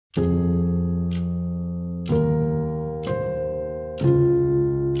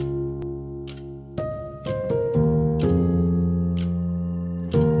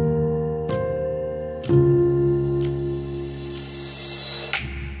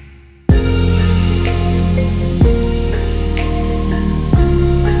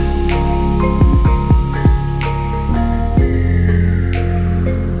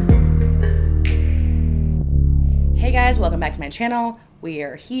channel. We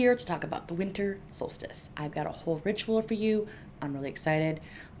are here to talk about the winter solstice. I've got a whole ritual for you. I'm really excited.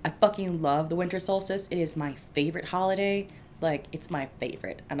 I fucking love the winter solstice. It is my favorite holiday. Like, it's my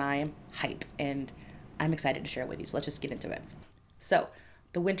favorite, and I am hype, and I'm excited to share it with you. So let's just get into it. So,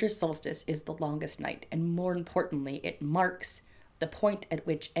 the winter solstice is the longest night, and more importantly, it marks the point at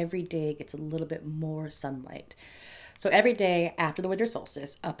which every day gets a little bit more sunlight. So every day after the winter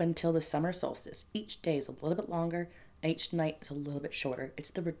solstice, up until the summer solstice, each day is a little bit longer, and each night is a little bit shorter.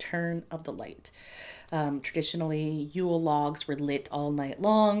 It's the return of the light. Traditionally, Yule logs were lit all night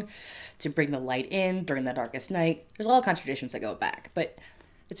long to bring the light in during the darkest night. There's all kinds of traditions that go back, but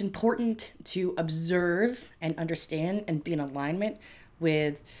it's important to observe and understand and be in alignment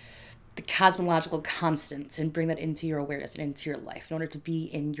with the cosmological constants and bring that into your awareness and into your life in order to be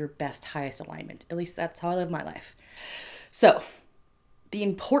in your best, highest alignment. At least that's how I live my life. So the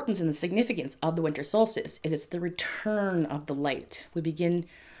importance and the significance of the winter solstice is it's the return of the light. We begin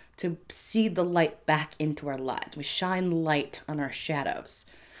to see the light back into our lives. We shine light on our shadows.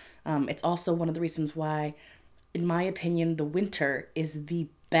 It's also one of the reasons why, in my opinion, the winter is the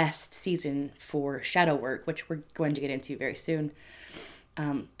best season for shadow work, which we're going to get into very soon.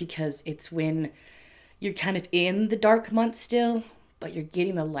 Because it's when you're kind of in the dark months still, but you're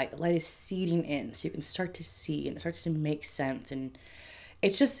getting the light. The light is seeding in, so you can start to see, and it starts to make sense. And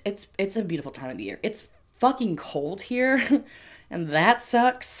it's just, it's a beautiful time of the year. It's fucking cold here, and that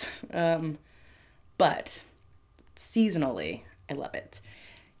sucks. But seasonally, I love it.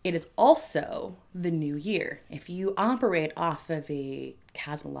 It is also the new year. If you operate off of a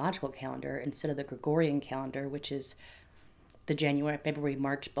cosmological calendar instead of the Gregorian calendar, which is the January, February,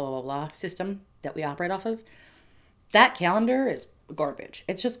 March, blah, blah, blah system that we operate off of, that calendar is garbage.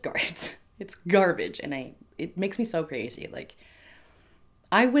 It's just garbage. It's garbage. And it makes me so crazy. Like,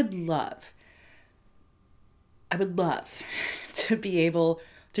 I would love to be able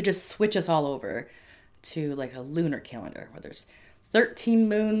to just switch us all over to like a lunar calendar where there's 13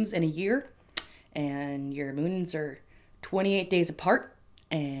 moons in a year and your moons are 28 days apart.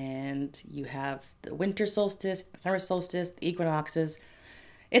 And you have the winter solstice, summer solstice, the equinoxes.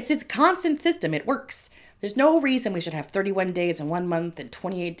 It's a constant system. It works. There's no reason we should have 31 days in one month and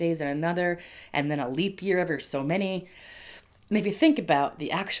 28 days in another, and then a leap year every so many. And if you think about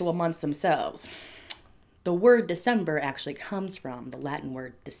the actual months themselves, the word December actually comes from the Latin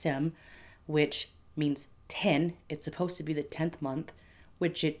word decem, which means 10. It's supposed to be the 10th month,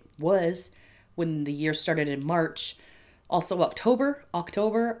 which it was when the year started in March. Also October,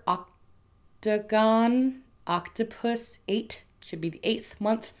 octagon, octopus, 8 should be the 8th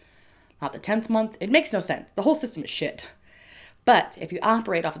month, not the 10th month. It makes no sense. The whole system is shit. But if you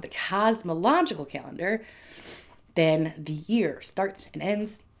operate off of the cosmological calendar, then the year starts and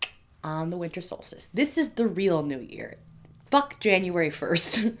ends on the winter solstice. This is the real new year. Fuck January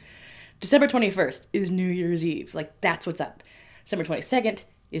 1st. December 21st is New Year's Eve. Like, that's what's up. December 22nd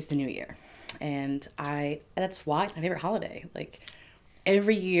is the new year. And that's why it's my favorite holiday. Like,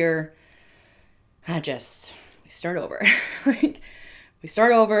 every year, we start over. Like, we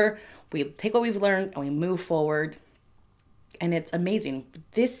start over, we take what we've learned, and we move forward. And it's amazing.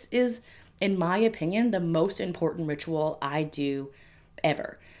 This is, in my opinion, the most important ritual I do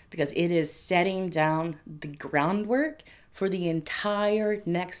ever. Because it is setting down the groundwork for the entire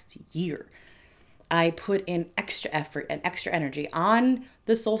next year. I put in extra effort and extra energy on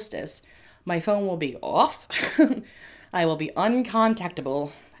the solstice. My phone will be off, I will be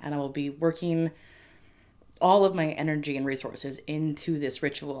uncontactable, and I will be working all of my energy and resources into this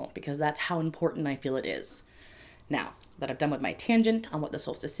ritual because that's how important I feel it is. Now that I've done with my tangent on what the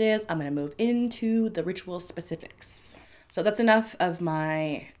solstice is, I'm going to move into the ritual specifics. So that's enough of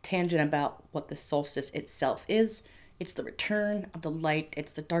my tangent about what the solstice itself is. It's the return of the light.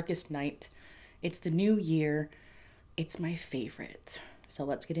 It's the darkest night. It's the new year. It's my favorite. So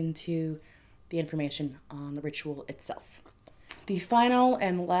let's get into the information on the ritual itself. The final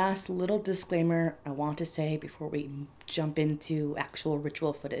and last little disclaimer I want to say before we jump into actual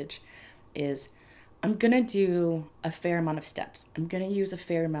ritual footage is I'm going to do a fair amount of steps. I'm going to use a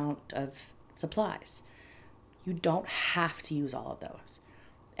fair amount of supplies. You don't have to use all of those.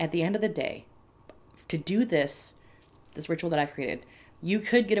 At the end of the day, to do this ritual that I created, you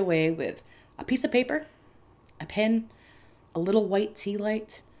could get away with a piece of paper, a pen, a little white tea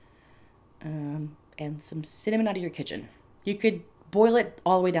light, and some cinnamon out of your kitchen. You could boil it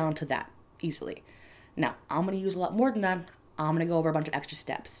all the way down to that easily. Now, I'm going to use a lot more than that. I'm going to go over a bunch of extra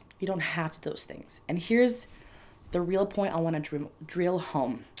steps. You don't have to do those things. And here's the real point I want to drill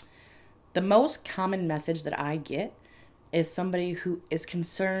home. The most common message that I get is somebody who is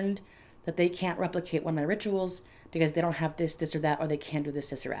concerned that they can't replicate one of my rituals because they don't have this or that, or they can't do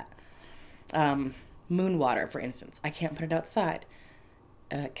this or that. Moon water, for instance. I can't put it outside.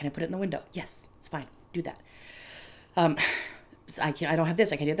 Can I put it in the window? Yes, it's fine. Do that. I don't have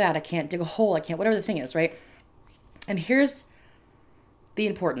this. I can't do that. I can't dig a hole. I can't, whatever the thing is, right? And here's the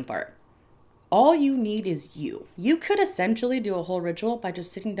important part. All you need is you. You could essentially do a whole ritual by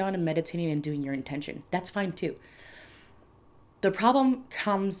just sitting down and meditating and doing your intention. That's fine too. The problem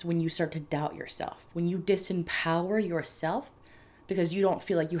comes when you start to doubt yourself, when you disempower yourself because you don't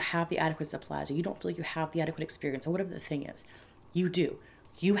feel like you have the adequate supplies, or you don't feel like you have the adequate experience, or whatever the thing is. You do.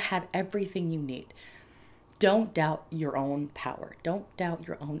 You have everything you need. Don't doubt your own power. Don't doubt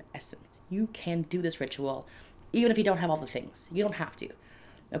your own essence. You can do this ritual, even if you don't have all the things. You don't have to.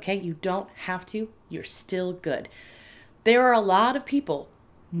 Okay? You don't have to. You're still good. There are a lot of people,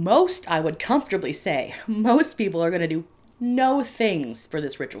 most, I would comfortably say, most people are going to do no things for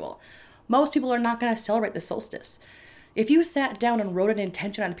this ritual. Most people are not going to celebrate the solstice. If you sat down and wrote an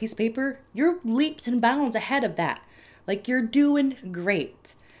intention on a piece of paper, you're leaps and bounds ahead of that. Like, you're doing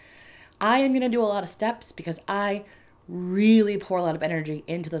great. I am going to do a lot of steps because I really pour a lot of energy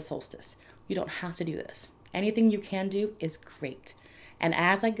into the solstice. You don't have to do this. Anything you can do is great. And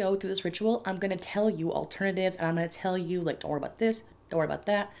as I go through this ritual, I'm going to tell you alternatives, and I'm going to tell you, like, don't worry about this, don't worry about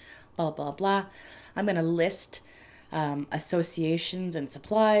that, blah, blah, blah. I'm going to list associations and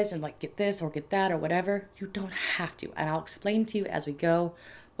supplies and, like, get this or get that or whatever. You don't have to. And I'll explain to you as we go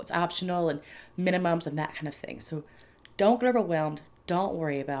what's optional and minimums and that kind of thing. So don't get overwhelmed. Don't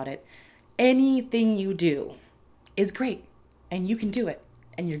worry about it. Anything you do is great, and you can do it,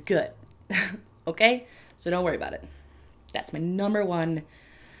 and you're good. Okay? So don't worry about it. That's my number one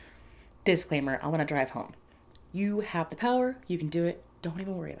disclaimer I want to drive home. You have the power. You can do it. Don't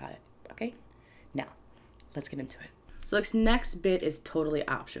even worry about it. Okay? Now, let's get into it. So this next bit is totally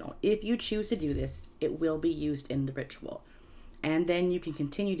optional. If you choose to do this, it will be used in the ritual. And then you can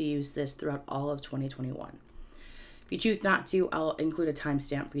continue to use this throughout all of 2021. If you choose not to, I'll include a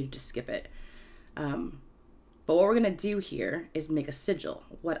timestamp for you to just skip it. But what we're going to do here is make a sigil.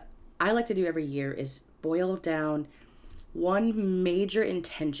 What I like to do every year is boil down one major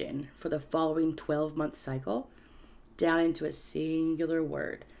intention for the following 12-month cycle down into a singular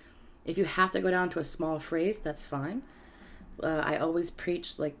word. If you have to go down to a small phrase, that's fine. I always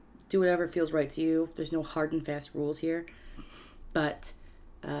preach, like, do whatever feels right to you. There's no hard and fast rules here. But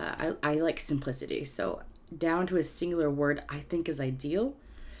I like simplicity. So down to a singular word, I think, is ideal.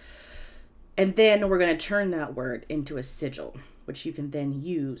 And then we're going to turn that word into a sigil, which you can then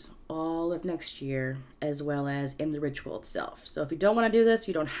use all of next year as well as in the ritual itself. So if you don't want to do this,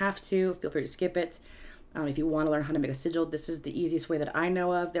 you don't have to. Feel free to skip it. If you want to learn how to make a sigil, this is the easiest way that I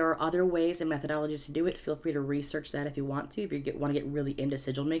know of. There are other ways and methodologies to do it. Feel free to research that if you want to. If you want to get really into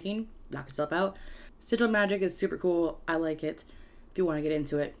sigil making, knock yourself out. Sigil magic is super cool. I like it. If you want to get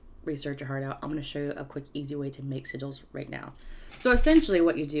into it, research your heart out. I'm going to show you a quick, easy way to make sigils right now. So essentially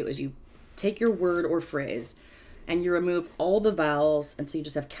what you do is you take your word or phrase and you remove all the vowels until you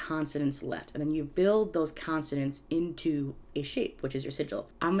just have consonants left. And then you build those consonants into a shape, which is your sigil.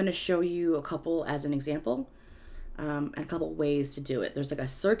 I'm going to show you a couple as an example and a couple ways to do it. There's like a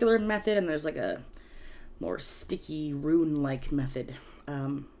circular method and there's like a more sticky rune-like method.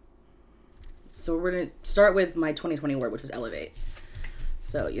 So we're going to start with my 2020 word, which was elevate.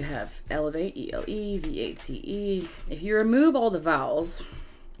 So you have elevate, E-L-E, V-A-T-E. If you remove all the vowels,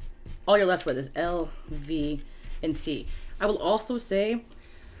 all you're left with is L, V, and T. I will also say,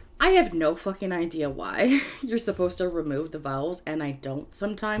 I have no fucking idea why you're supposed to remove the vowels, and I don't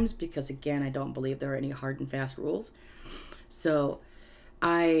sometimes, because again, I don't believe there are any hard and fast rules. So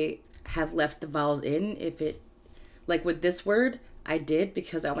I have left the vowels in. If it, like with this word, I did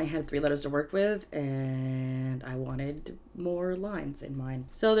because I only had 3 letters to work with, and I wanted more lines in mine.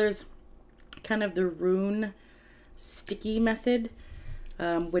 So there's kind of the rune sticky method,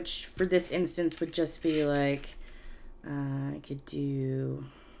 which for this instance would just be like, I could do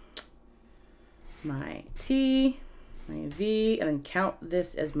my T, my V, and then count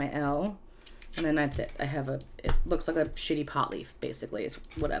this as my L, and then that's it. I have it looks like a shitty pot leaf, basically, is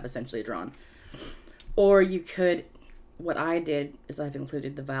what I've essentially drawn. Or you could, what I did is I've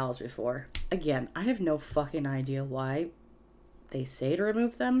included the vowels before. Again, I have no fucking idea why they say to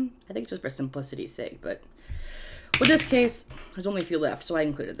remove them. I think just for simplicity's sake, but with this case, there's only a few left, so I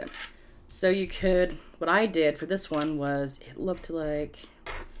included them. So you could, what I did for this one was, it looked like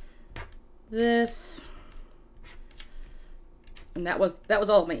this, and that was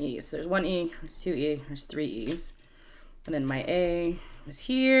all of my E's. So there's 1 E, there's 2 E, there's 3 E's, and then my A was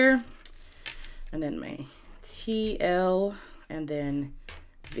here, and then my T, L, and then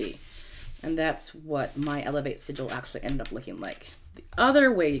V. And that's what my Elevate Sigil actually ended up looking like. The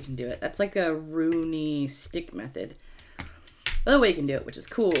other way you can do it, that's like a runey stick method. The other way you can do it, which is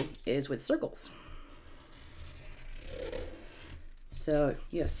cool, is with circles. So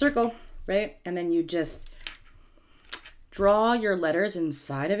you have a circle, right? And then you just draw your letters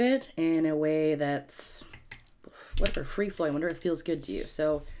inside of it in a way that's whatever, free flowing, whatever feels good to you.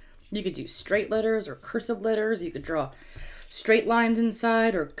 So you could do straight letters or cursive letters. You could draw straight lines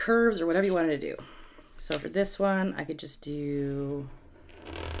inside or curves or whatever you wanted to do. So for this one, I could just do,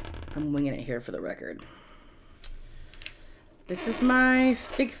 I'm winging it here for the record. This is my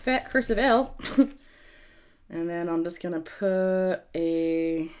big fat cursive L. And then I'm just gonna put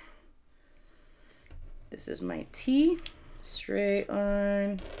a, this is my T, straight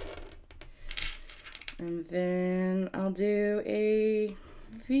line. And then I'll do a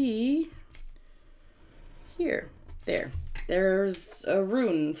V here, there. There's a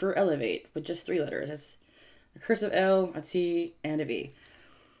rune for Elevate with just 3 letters. It's a cursive L, a T, and a V.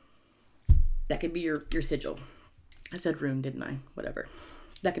 That could be your sigil. I said rune, didn't I? Whatever.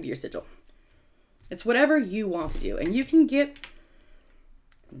 That could be your sigil. It's whatever you want to do. And you can get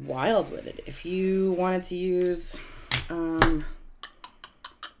wild with it. If you wanted to use,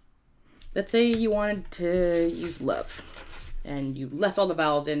 let's say you wanted to use love. And you left all the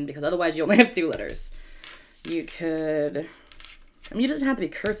vowels in because otherwise you only have 2 letters. You could, I mean, it doesn't have to be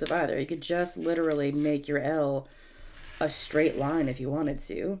cursive either. You could just literally make your L a straight line if you wanted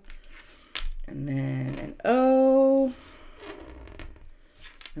to. And then an O.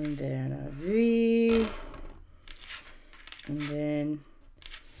 And then a V. And then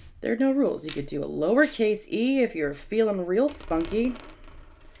there are no rules. You could do a lowercase e if you're feeling real spunky.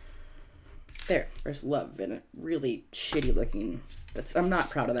 There's love in it. Really shitty looking. I'm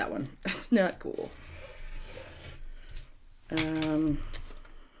not proud of that one. That's not cool. I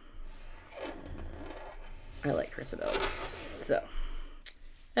like cursive L's. So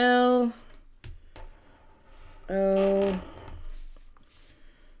L, O,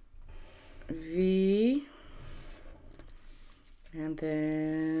 V, and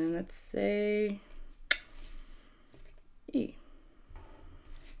then let's say E.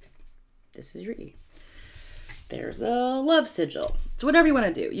 This is your E. There's a love sigil. So whatever you want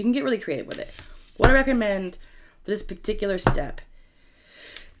to do, you can get really creative with it. What I recommend for this particular step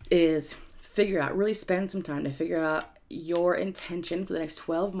is really spend some time to figure out your intention for the next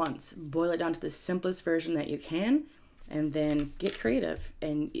 12 months. Boil it down to the simplest version that you can, and then get creative.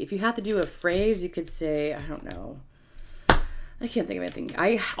 And if you have to do a phrase, you could say, I don't know, I can't think of anything.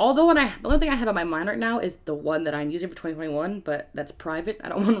 The only thing I have on my mind right now is the one that I'm using for 2021, but that's private. I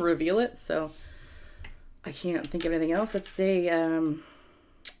don't want to reveal it, so I can't think of anything else. Let's say,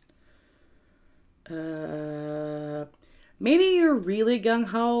 maybe you're really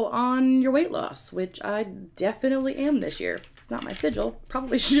gung-ho on your weight loss, which I definitely am this year. It's not my sigil.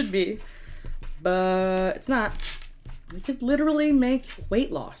 Probably should be, but it's not. We could literally make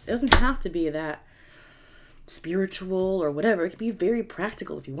weight loss. It doesn't have to be that spiritual or whatever. It could be very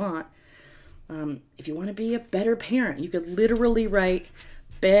practical if you want. If you want to be a better parent, you could literally write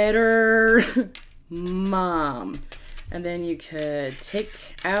better mom. And then you could take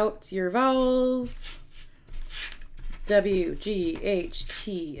out your vowels. W, G, H,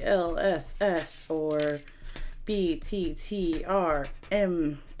 T, L, S, S, or B, T, T, R,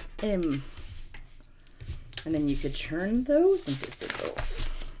 M, M. And then you could turn those into sigils.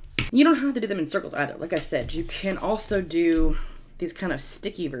 You don't have to do them in circles either. Like I said, you can also do these kind of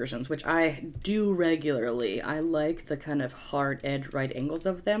sticky versions, which I do regularly. I like the kind of hard edge right angles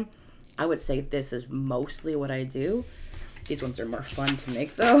of them. I would say this is mostly what I do. These ones are more fun to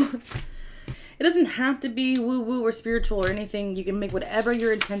make though. It doesn't have to be woo-woo or spiritual or anything. You can make whatever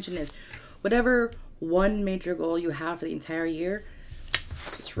your intention is. Whatever one major goal you have for the entire year,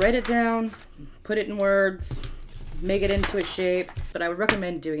 just write it down, put it in words, make it into a shape. But I would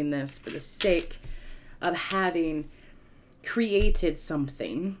recommend doing this for the sake of having created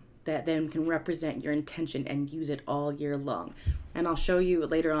something that then can represent your intention and use it all year long. And I'll show you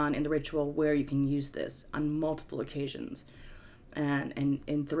later on in the ritual where you can use this on multiple occasions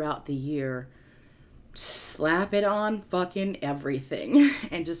and throughout the year. Slap it on fucking everything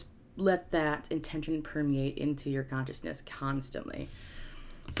and just let that intention permeate into your consciousness constantly.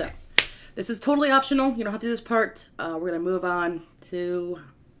 So this is totally optional. You don't have to do this part. We're going to move on to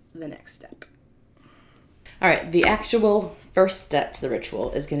the next step. All right, the actual first step to the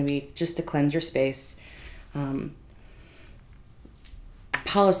ritual is going to be just to cleanse your space.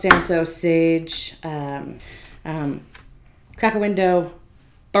 Palo Santo, sage, crack a window,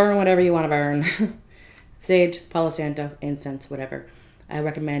 burn whatever you want to burn. Sage, Palo Santo, incense, whatever. I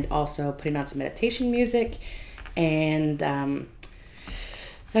recommend also putting on some meditation music. And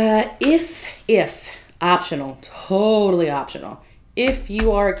if optional, totally optional, if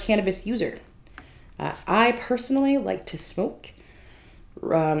you are a cannabis user, I personally like to smoke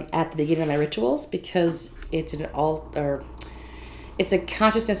at the beginning of my rituals because it's it's a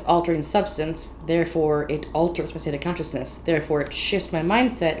consciousness altering substance. Therefore, it alters my state of consciousness. Therefore, it shifts my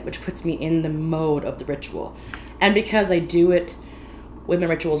mindset, which puts me in the mode of the ritual. And because I do it with my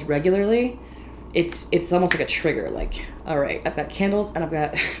rituals regularly, it's almost like a trigger. Like, all right, I've got candles and I've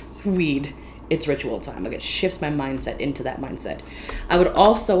got weed. It's ritual time. Like, it shifts my mindset into that mindset. I would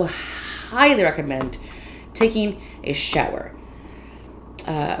also highly recommend taking a shower,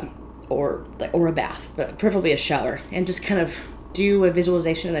 or a bath, but preferably a shower, and just kind of do a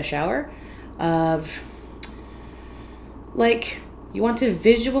visualization in the shower of, like, you want to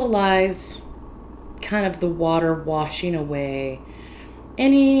visualize kind of the water washing away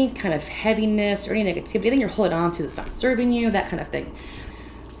any kind of heaviness or any negativity, anything you're holding on to that's not serving you, that kind of thing.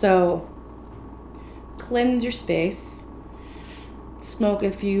 So cleanse your space, smoke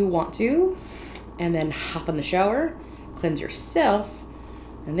if you want to, and then hop in the shower, cleanse yourself,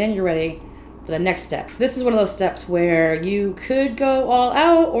 and then you're ready for the next step. This is one of those steps where you could go all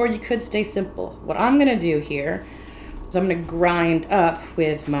out or you could stay simple. What I'm gonna do here is I'm gonna grind up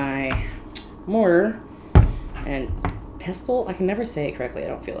with my mortar and pestle. I can never say it correctly, I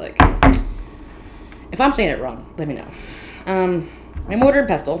don't feel like. If I'm saying it wrong, let me know. My mortar and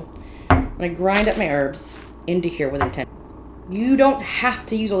pestle, I'm gonna grind up my herbs into here with intent. You don't have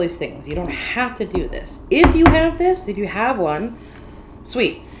to use all these things. You don't have to do this. If you have this, if you have one,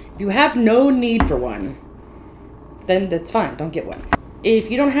 sweet. If you have no need for one, then that's fine. Don't get one. If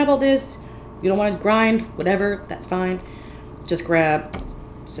you don't have all this, you don't want to grind, whatever, that's fine. Just grab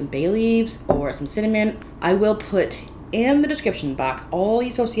some bay leaves or some cinnamon. I will put in the description box all the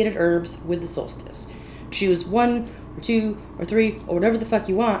associated herbs with the solstice. Choose 1 or 2 or 3 or whatever the fuck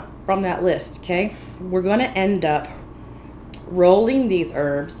you want from that list, okay? We're gonna end up rolling these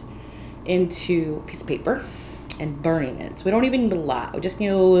herbs into a piece of paper and burning it. So we don't even need a lot, we just need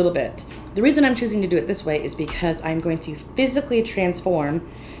a little bit. The reason I'm choosing to do it this way is because I'm going to physically transform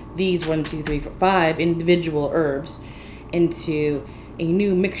these 1, 2, 3, 4, 5 individual herbs into a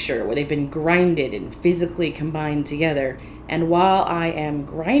new mixture where they've been grinded and physically combined together. And while I am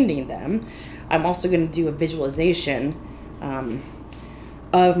grinding them, I'm also going to do a visualization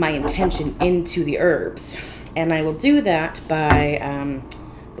of my intention into the herbs. And I will do that by,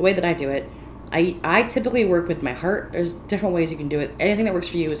 the way that I do it, I typically work with my heart. There's different ways you can do it. Anything that works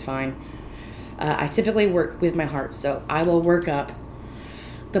for you is fine. I typically work with my heart, so I will work up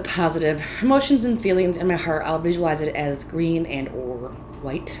the positive emotions and feelings in my heart. I'll visualize it as green and or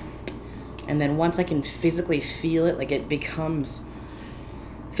white. And then once I can physically feel it, like it becomes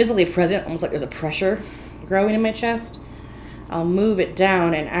physically present, almost like there's a pressure growing in my chest, I'll move it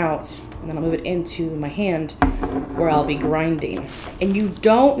down and out, and then I'll move it into my hand where I'll be grinding. And you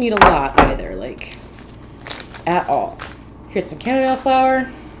don't need a lot either, like, at all. Here's some chamomile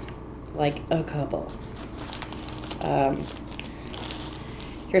flower, like a couple.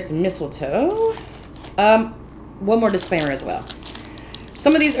 Here's some mistletoe. One more disclaimer as well.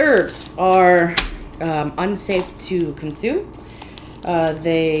 Some of these herbs are unsafe to consume.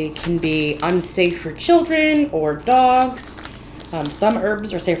 They can be unsafe for children or dogs. Some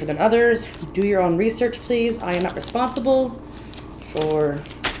herbs are safer than others. Do your own research, please. I am not responsible for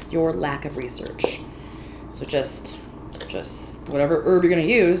your lack of research. So just whatever herb you're gonna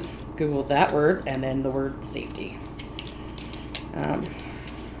use, Google that word and then the word safety.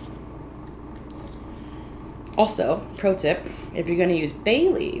 Also, pro tip, if you're gonna use bay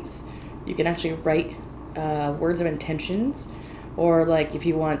leaves, you can actually write words of intentions, or like if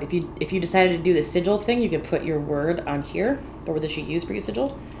you decided to do the sigil thing, you can put your word on here, the word that you use for your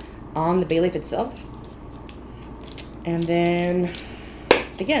sigil, on the bay leaf itself. And then,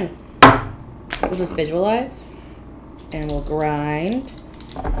 again, we'll just visualize and we'll grind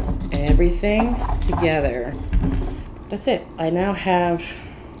everything together. That's it. I now have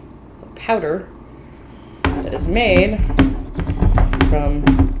some powder that is made from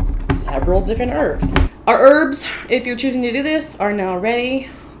several different herbs. Our herbs, if you're choosing to do this, are now ready.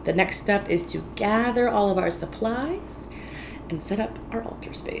 The next step is to gather all of our supplies and set up our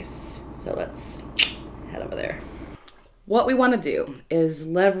altar space. So let's head over there. What we want to do is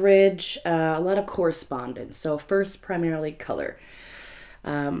leverage a lot of correspondence. So first, primarily color.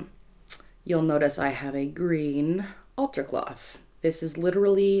 You'll notice I have a green altar cloth. This is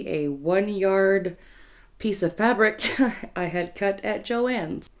literally a 1 yard piece of fabric I had cut at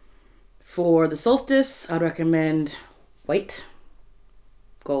Joann's. For the solstice, I'd recommend white,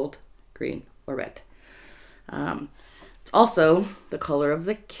 gold, green, or red. It's also the color of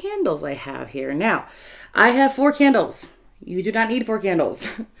the candles I have here. Now, I have 4 candles. You do not need 4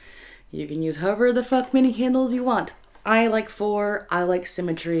 candles. You can use however the fuck many candles you want. I like 4. I like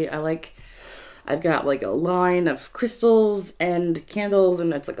symmetry. I've got like a line of crystals and candles,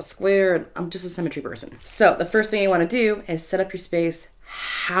 and it's like a square, and I'm just a symmetry person. So the first thing you want to do is set up your space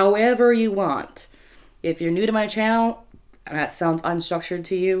however you want. If you're new to my channel and that sounds unstructured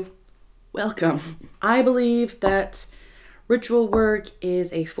to you, welcome. I believe that ritual work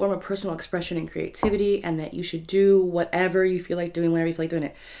is a form of personal expression and creativity, and that you should do whatever you feel like doing, whenever you feel like doing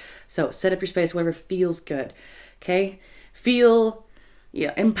it. So set up your space, whatever feels good, okay?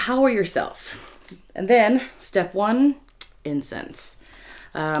 Empower yourself. And then step 1, incense.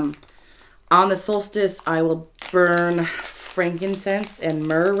 On the solstice, I will burn frankincense and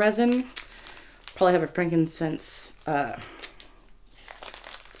myrrh resin. Probably have a frankincense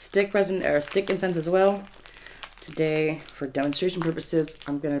stick resin or stick incense as well. Today, for demonstration purposes,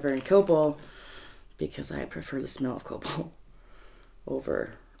 I'm gonna burn copal because I prefer the smell of copal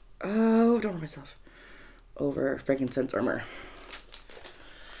over over frankincense or myrrh.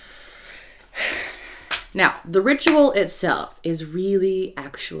 Now, the ritual itself is really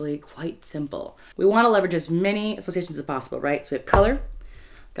actually quite simple. We want to leverage as many associations as possible, right? So we have color,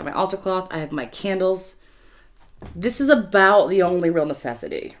 got my altar cloth, I have my candles. This is about the only real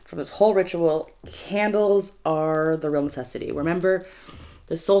necessity for this whole ritual. Candles are the real necessity. Remember,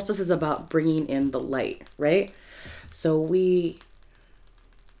 the solstice is about bringing in the light, right? So we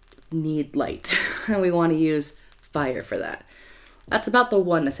need light and we want to use fire for that. That's about the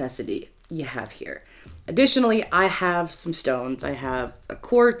one necessity you have here. Additionally, I have some stones. I have a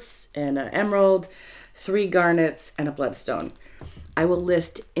quartz and an emerald, 3 garnets, and a bloodstone. I will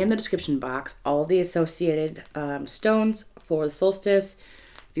list in the description box all the associated stones for the solstice.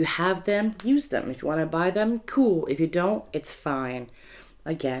 If you have them, use them. If you want to buy them, cool. If you don't, it's fine.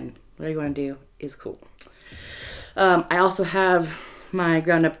 Again, whatever you want to do is cool. I also have my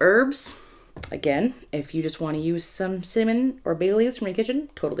ground up herbs. Again, if you just want to use some cinnamon or bay leaves from your kitchen,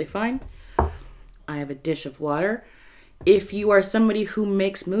 totally fine. I have a dish of water. If you are somebody who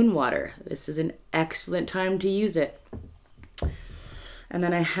makes moon water, this is an excellent time to use it. And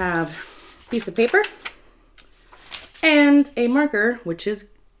then I have a piece of paper and a marker, which is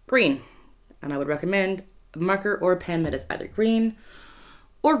green. And I would recommend a marker or a pen that is either green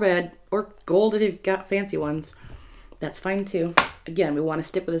or red or gold if you've got fancy ones. That's fine too. Again, we want to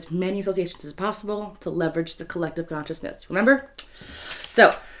stick with as many associations as possible to leverage the collective consciousness. Remember?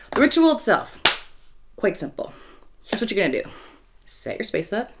 So the ritual itself, quite simple. Here's what you're going to do. Set your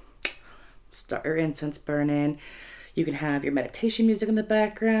space up. Start your incense burning. You can have your meditation music in the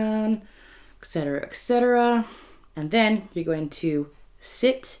background, etc., etc. And then you're going to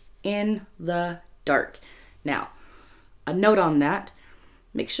sit in the dark. Now, a note on that,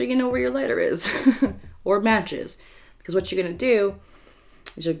 make sure you know where your lighter is or matches. Because what you're going to do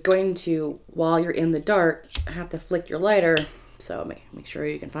is you're going to, while you're in the dark, have to flick your lighter. So make sure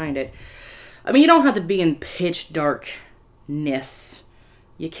you can find it. I mean, you don't have to be in pitch darkness.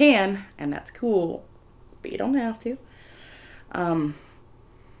 You can, and that's cool, but you don't have to.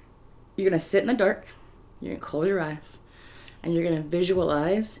 You're going to sit in the dark. You're going to close your eyes. And you're going to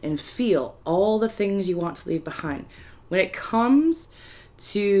visualize and feel all the things you want to leave behind. When it comes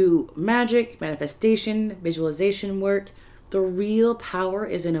to magic, manifestation, visualization work, the real power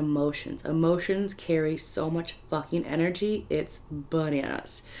is in emotions. Emotions carry so much fucking energy, it's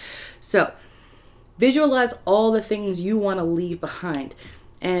bananas. So visualize all the things you want to leave behind.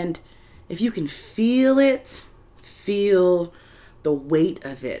 And if you can feel it, feel the weight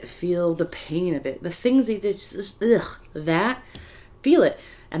of it, feel the pain of it, the things that just feel it.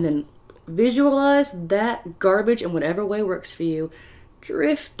 And then visualize that garbage in whatever way works for you,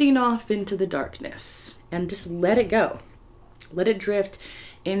 drifting off into the darkness, and just let it go. Let it drift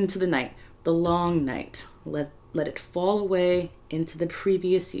into the night, the long night. Let it fall away into the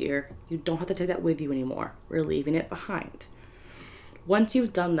previous year. You don't have to take that with you anymore. We're leaving it behind. Once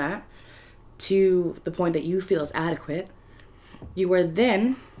you've done that to the point that you feel is adequate, you are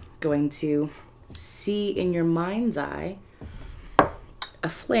then going to see in your mind's eye a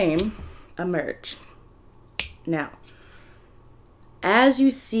flame emerge. Now, as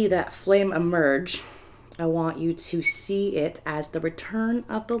you see that flame emerge, I want you to see it as the return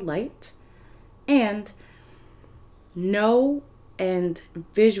of the light, and know and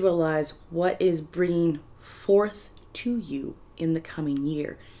visualize what it is bringing forth to you in the coming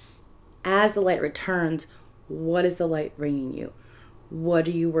year. As the light returns, what is the light bringing you? What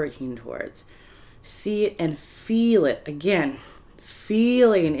are you working towards? See it and feel it. Again,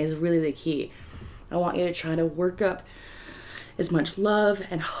 feeling is really the key. I want you to try to work up as much love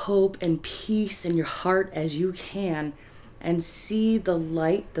and hope and peace in your heart as you can, and see the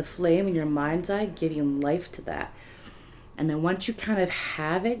light, the flame in your mind's eye giving life to that. And then once you kind of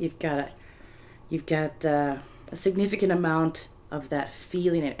have it, you've got a significant amount of that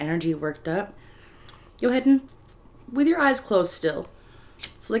feeling and energy worked up. Go ahead and, with your eyes closed still,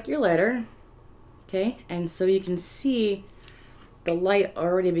 flick your lighter, okay? And so you can see the light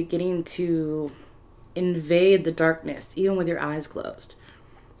already beginning to invade the darkness, even with your eyes closed.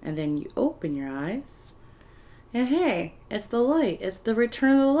 And then you open your eyes, and hey, it's the light. It's the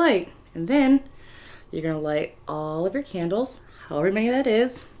return of the light. And then you're going to light all of your candles, however many that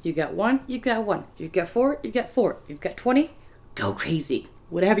is. You got one, you got one. If you've got four, you've got four. If you've got 20, go crazy.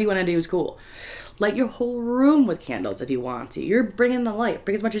 Whatever you want to do is cool. Light your whole room with candles if you want to. You're bringing the light.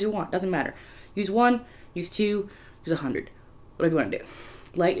 Bring as much as you want. Doesn't matter. Use one, use two, use 100. Whatever you want to do.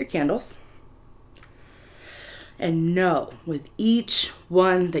 Light your candles. And know with each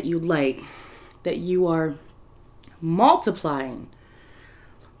one that you light that you are multiplying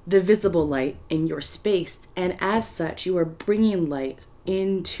the visible light in your space, and as such you are bringing light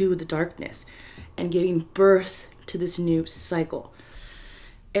into the darkness and giving birth to this new cycle.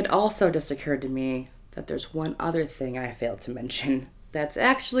 It also just occurred to me that there's one other thing I failed to mention that's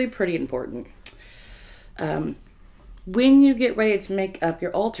actually pretty important. When you get ready to make up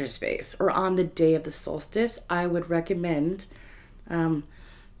your altar space, or on the day of the solstice, I would recommend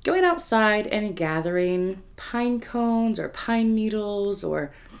going outside and gathering pine cones or pine needles,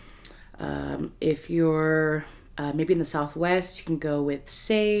 or if you're maybe in the Southwest, you can go with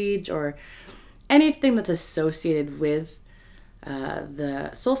sage or anything that's associated with the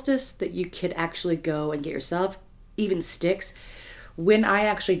solstice that you could actually go and get yourself, even sticks. When I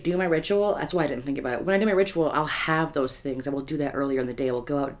actually do my ritual, that's why I didn't think about it. When I do my ritual, I'll have those things. I will do that earlier in the day. I will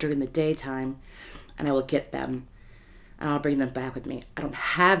go out during the daytime and I will get them and I'll bring them back with me. I don't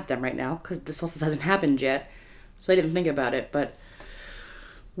have them right now because the solstice hasn't happened yet, so I didn't think about it. But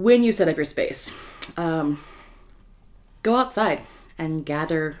when you set up your space, go outside and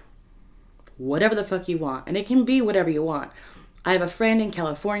gather whatever the fuck you want. And it can be whatever you want. I have a friend in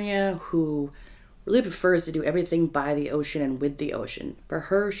California who really prefers to do everything by the ocean and with the ocean. For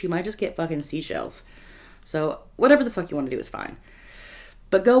her, she might just get fucking seashells. So whatever the fuck you want to do is fine.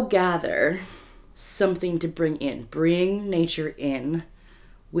 But go gather something to bring in. Bring nature in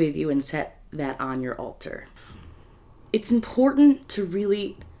with you and set that on your altar. It's important to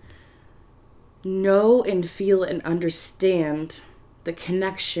really know and feel and understand the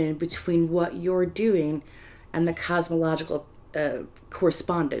connection between what you're doing and the cosmological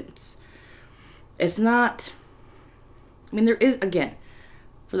correspondence. It's not, I mean, there is, again,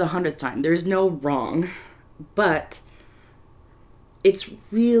 for the 100th time, there's no wrong, but it's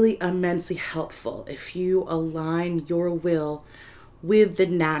really immensely helpful if you align your will with the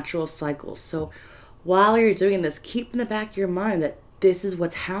natural cycles. So while you're doing this, keep in the back of your mind that this is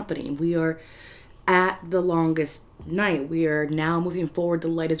what's happening. We are at the longest night. We are now moving forward. The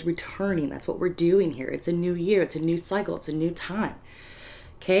light is returning. That's what we're doing here. It's a new year. It's a new cycle. It's a new time.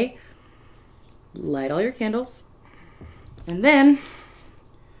 Okay? Light all your candles. And then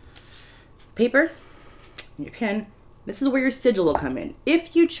paper and your pen. This is where your sigil will come in.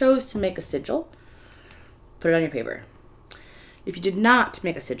 If you chose to make a sigil, put it on your paper. If you did not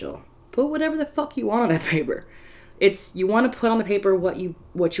make a sigil, put whatever the fuck you want on that paper. You want to put on the paper what you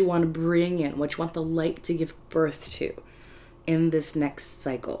want to bring in, what you want the light to give birth to in this next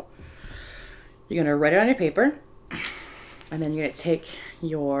cycle. You're going to write it on your paper, and then you're going to take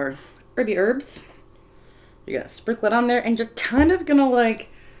your herby herbs. You're going to sprinkle it on there, and you're kind of going to like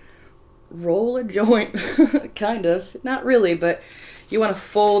roll a joint. Kind of. Not really, but you want to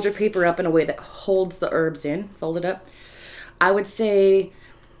fold your paper up in a way that holds the herbs in. Fold it up. I would say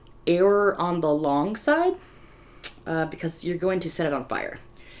err on the long side. Because you're going to set it on fire.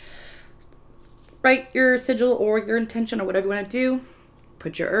 Write your sigil or your intention or whatever you want to do.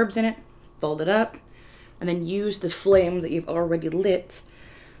 Put your herbs in it. Fold it up. And then use the flames that you've already lit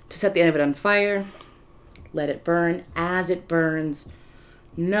to set the end of it on fire. Let it burn. As it burns,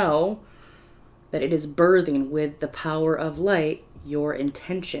 know that it is birthing with the power of light your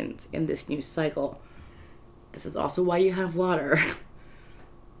intentions in this new cycle. This is also why you have water.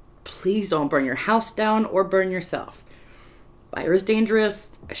 Please don't burn your house down or burn yourself. Fire is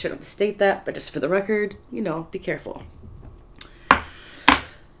dangerous. I shouldn't have to state that, but just for the record, be careful.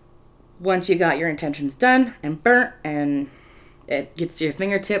 Once you got your intentions done and burnt and it gets to your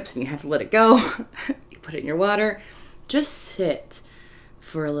fingertips and you have to let it go, you put it in your water, just sit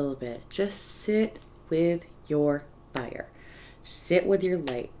for a little bit. Just sit with your fire. sit with your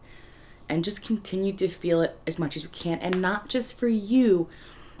light, and just continue to feel it as much as you can. And not just for you,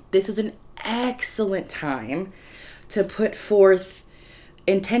 this is an excellent time to put forth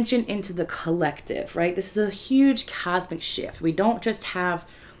intention into the collective, right? This is a huge cosmic shift. We don't just have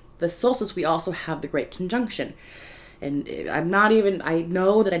the solstice, we also have the Great Conjunction. And I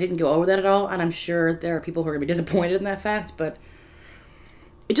know that I didn't go over that at all, and I'm sure there are people who are going to be disappointed in that fact, but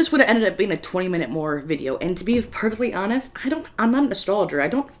it just would have ended up being a 20-minute more video. And to be perfectly honest, I'm not an astrologer. I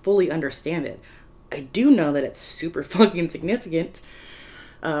don't fully understand it. I do know that it's super fucking significant.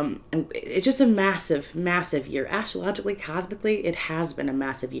 And it's just a massive, massive year. Astrologically, cosmically, it has been a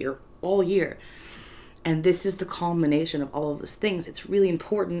massive year all year. And this is the culmination of all of those things. It's really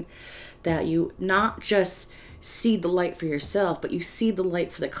important that you not just see the light for yourself, but you see the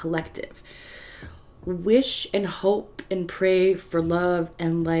light for the collective. Wish and hope and pray for love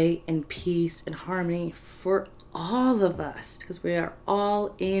and light and peace and harmony for all of us, because we are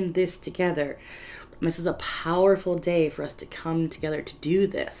all in this together. And this is a powerful day for us to come together to do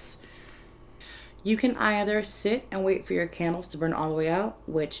this. You can either sit and wait for your candles to burn all the way out,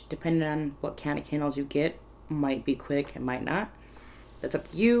 which, depending on what kind of candles you get, might be quick and might not. That's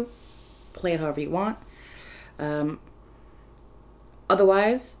up to you. Play it however you want.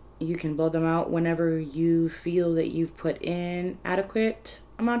 Otherwise, you can blow them out whenever you feel that you've put in adequate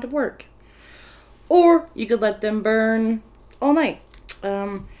amount of work. Or you could let them burn all night.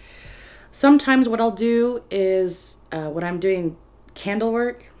 Sometimes what I'll do is, when I'm doing candle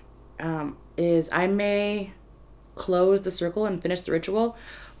work, is I may close the circle and finish the ritual,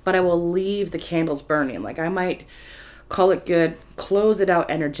 but I will leave the candles burning. Like, I might call it good, close it out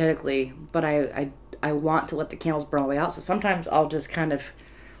energetically, but I want to let the candles burn all the way out. So sometimes I'll just kind of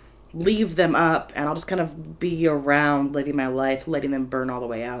leave them up, and I'll just kind of be around living my life, letting them burn all the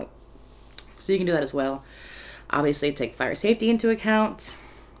way out. So you can do that as well. Obviously, take fire safety into account,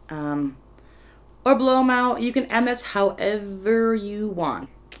 or blow them out. You can end this however you want.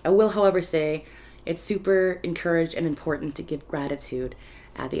 I will, however, say it's super encouraged and important to give gratitude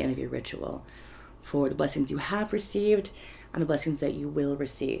at the end of your ritual for the blessings you have received and the blessings that you will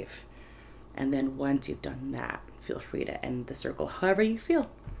receive. And then once you've done that, feel free to end the circle however you feel.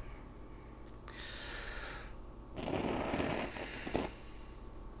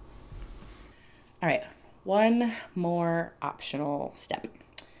 All right, one more optional step.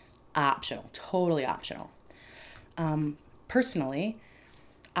 Optional, totally optional. Personally,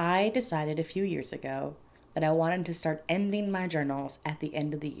 I decided a few years ago that I wanted to start ending my journals at the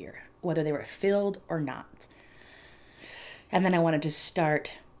end of the year, whether they were filled or not. And then I wanted to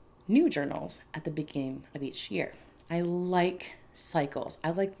start new journals at the beginning of each year. I like cycles.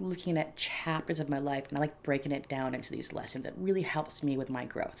 I like looking at chapters of my life, and I like breaking it down into these lessons. It really helps me with my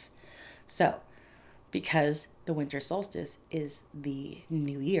growth. So, because the winter solstice is the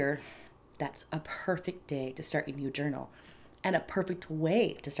new year, that's a perfect day to start a new journal and a perfect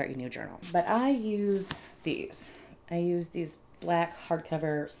way to start a new journal. But I use these. I use these black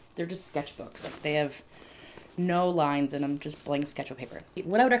hardcover, they're just sketchbooks. Like, they have no lines in them, just blank sketchbook paper.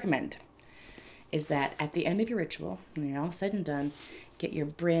 What I would recommend is that at the end of your ritual, when you're all said and done, get your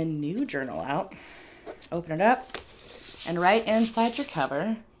brand new journal out, open it up, and right inside your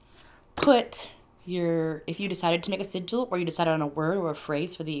cover, put your, if you decided to make a sigil or you decided on a word or a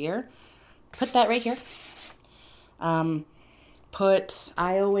phrase for the year, put that right here.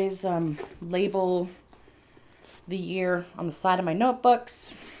 I always label the year on the side of my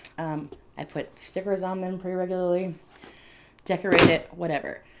notebooks. I put stickers on them pretty regularly, decorate it,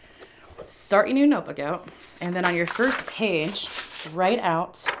 whatever. Start your new notebook out, and then on your first page, write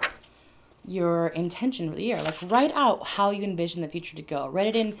out your intention for the year. Like, write out how you envision the future to go. Write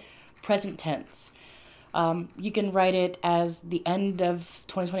it in present tense. You can write it as the end of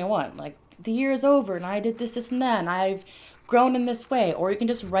 2021. Like, the year is over, and I did this, this, and that, and I've grown in this way. Or you can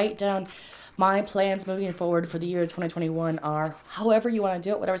just write down, my plans moving forward for the year 2021 are, however you want to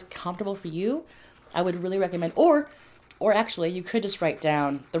do it, whatever's comfortable for you. I would really recommend, or actually, you could just write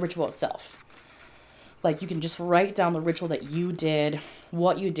down the ritual itself. Like, you can just write down the ritual that you did,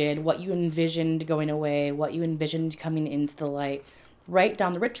 what you envisioned going away, what you envisioned coming into the light. Write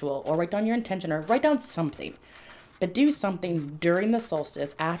down the ritual, or write down your intention, or write down something. But do something during the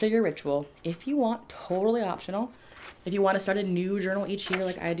solstice, after your ritual, if you want, totally optional. If you want to start a new journal each year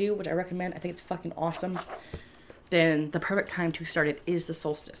like I do, which I recommend, I think it's fucking awesome, then the perfect time to start it is the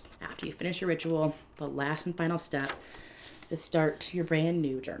solstice. After you finish your ritual, the last and final step is to start your brand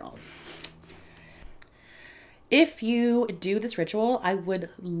new journal. If you do this ritual, I would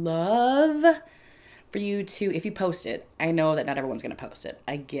love for you to, if you post it, I know that not everyone's going to post it.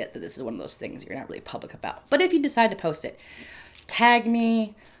 I get that this is one of those things you're not really public about. But if you decide to post it, tag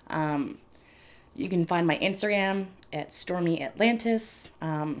me. You can find my Instagram at Stormy Atlantis.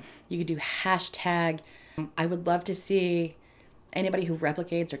 You could do hashtag. I would love to see anybody who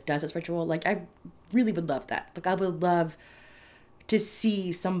replicates or does this ritual. Like, I really would love that. Like, I would love to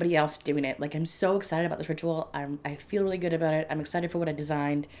see somebody else doing it. Like, I'm so excited about this ritual. I feel really good about it. I'm excited for what I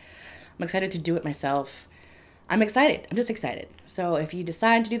designed. I'm excited to do it myself. I'm excited. I'm just excited. So if you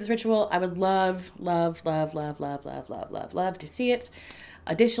decide to do this ritual, I would love, love, love, love, love, love, love, love, love to see it.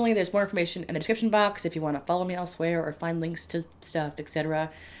 Additionally, there's more information in the description box if you want to follow me elsewhere or find links to stuff, etc.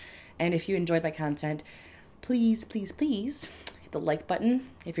 And if you enjoyed my content, please, please, please hit the like button.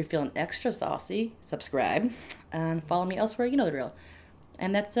 If you're feeling extra saucy, subscribe and follow me elsewhere. You know the drill.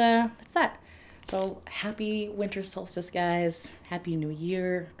 And that's that. So happy winter solstice, guys. Happy New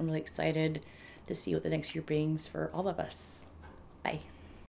Year. I'm really excited to see what the next year brings for all of us. Bye.